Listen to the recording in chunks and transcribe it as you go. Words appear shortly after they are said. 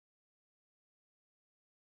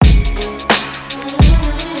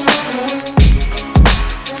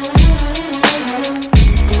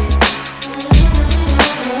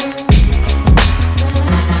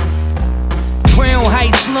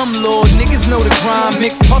know the grind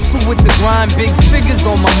mix, hustle with the grind, big figures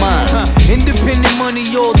on my mind. Independent money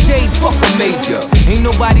all day, fuck a major. Ain't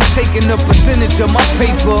nobody taking a percentage of my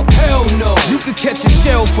paper. Hell no. You could catch a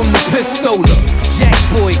shell from the pistola. Jack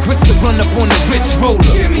boy, quick to run up on the rich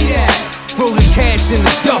roller. Give me that. Throw the cash in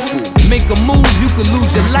the duffel. Make a move, you could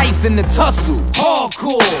lose your life in the tussle.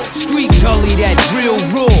 Hardcore, street gully, that real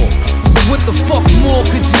raw. So what the fuck more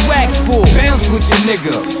could you ask for? Bounce with your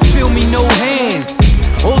nigga, feel me, no hands.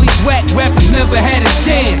 All these whack rappers never had a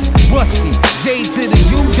chance. Rusty, J to the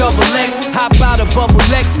U-double-X. Hop out of bubble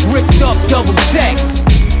X, gripped up double text.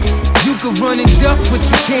 You can run and duck, but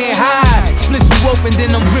you can't hide. Split you open,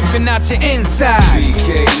 then I'm ripping out your inside.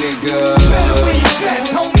 BK, nigga. Better wear your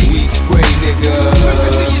vest, homie. We spray, nigga.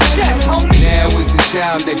 Ripping through your chest, homie. Now is the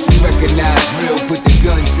time that you recognize real. Put the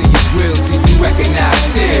gun to your grill till you recognize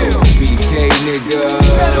still. BK, nigga.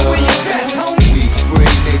 Better wear your vest, homie. We spray,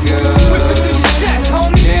 nigga. Ripping through your chest,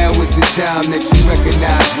 homie. Now is the time that you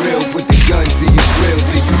recognize real. Put the gun to your grill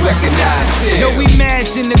till you recognize still. Yo, we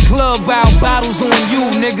mash in the club, out bottles on you,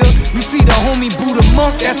 nigga. You see the homie Buddha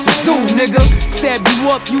monk, that's the zoo, nigga. Stab you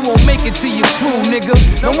up, you won't make it to your crew, nigga.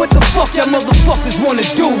 Now what the fuck y'all motherfuckers wanna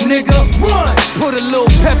do, nigga? Run! Put a little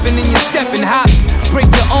peppin' in your steppin' hops. Break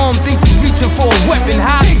your arm, think you reaching for a weapon,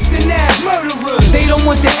 hops. Chasing ass murderers. They don't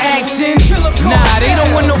want the action. Nah, they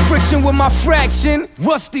don't want no friction with my fraction.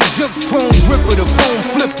 Ruste Juxx, chrome gripper, the bone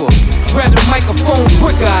flipper. Grab the microphone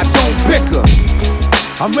quicker, I don't bicker.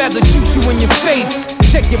 I'd rather shoot you in your face.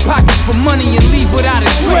 Check your pockets for money and leave without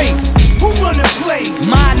a trace. Who run the place?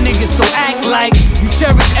 My niggas, so act like you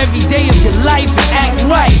cherish every day of your life and act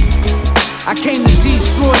right. I came to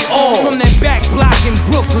destroy all. From that back block in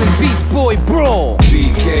Brooklyn, Beast Boy Brawl.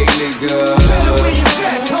 BK, nigga. Better wear your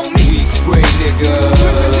vest, homie. We spray, nigga.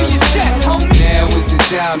 Ripping through your chest, homie. Now is the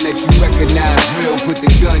time that you recognize real. Put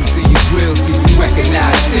the gun to your grill till you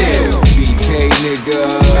recognize still. BK,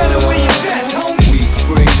 nigga. Better wear your vest, homie. We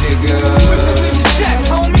spray, nigga. Ripping through your chest,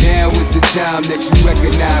 homie. Now is the time that you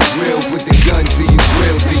recognize real. Put the gun to your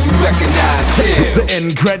grill till you recognize still. The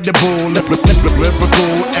incredible, lyrical,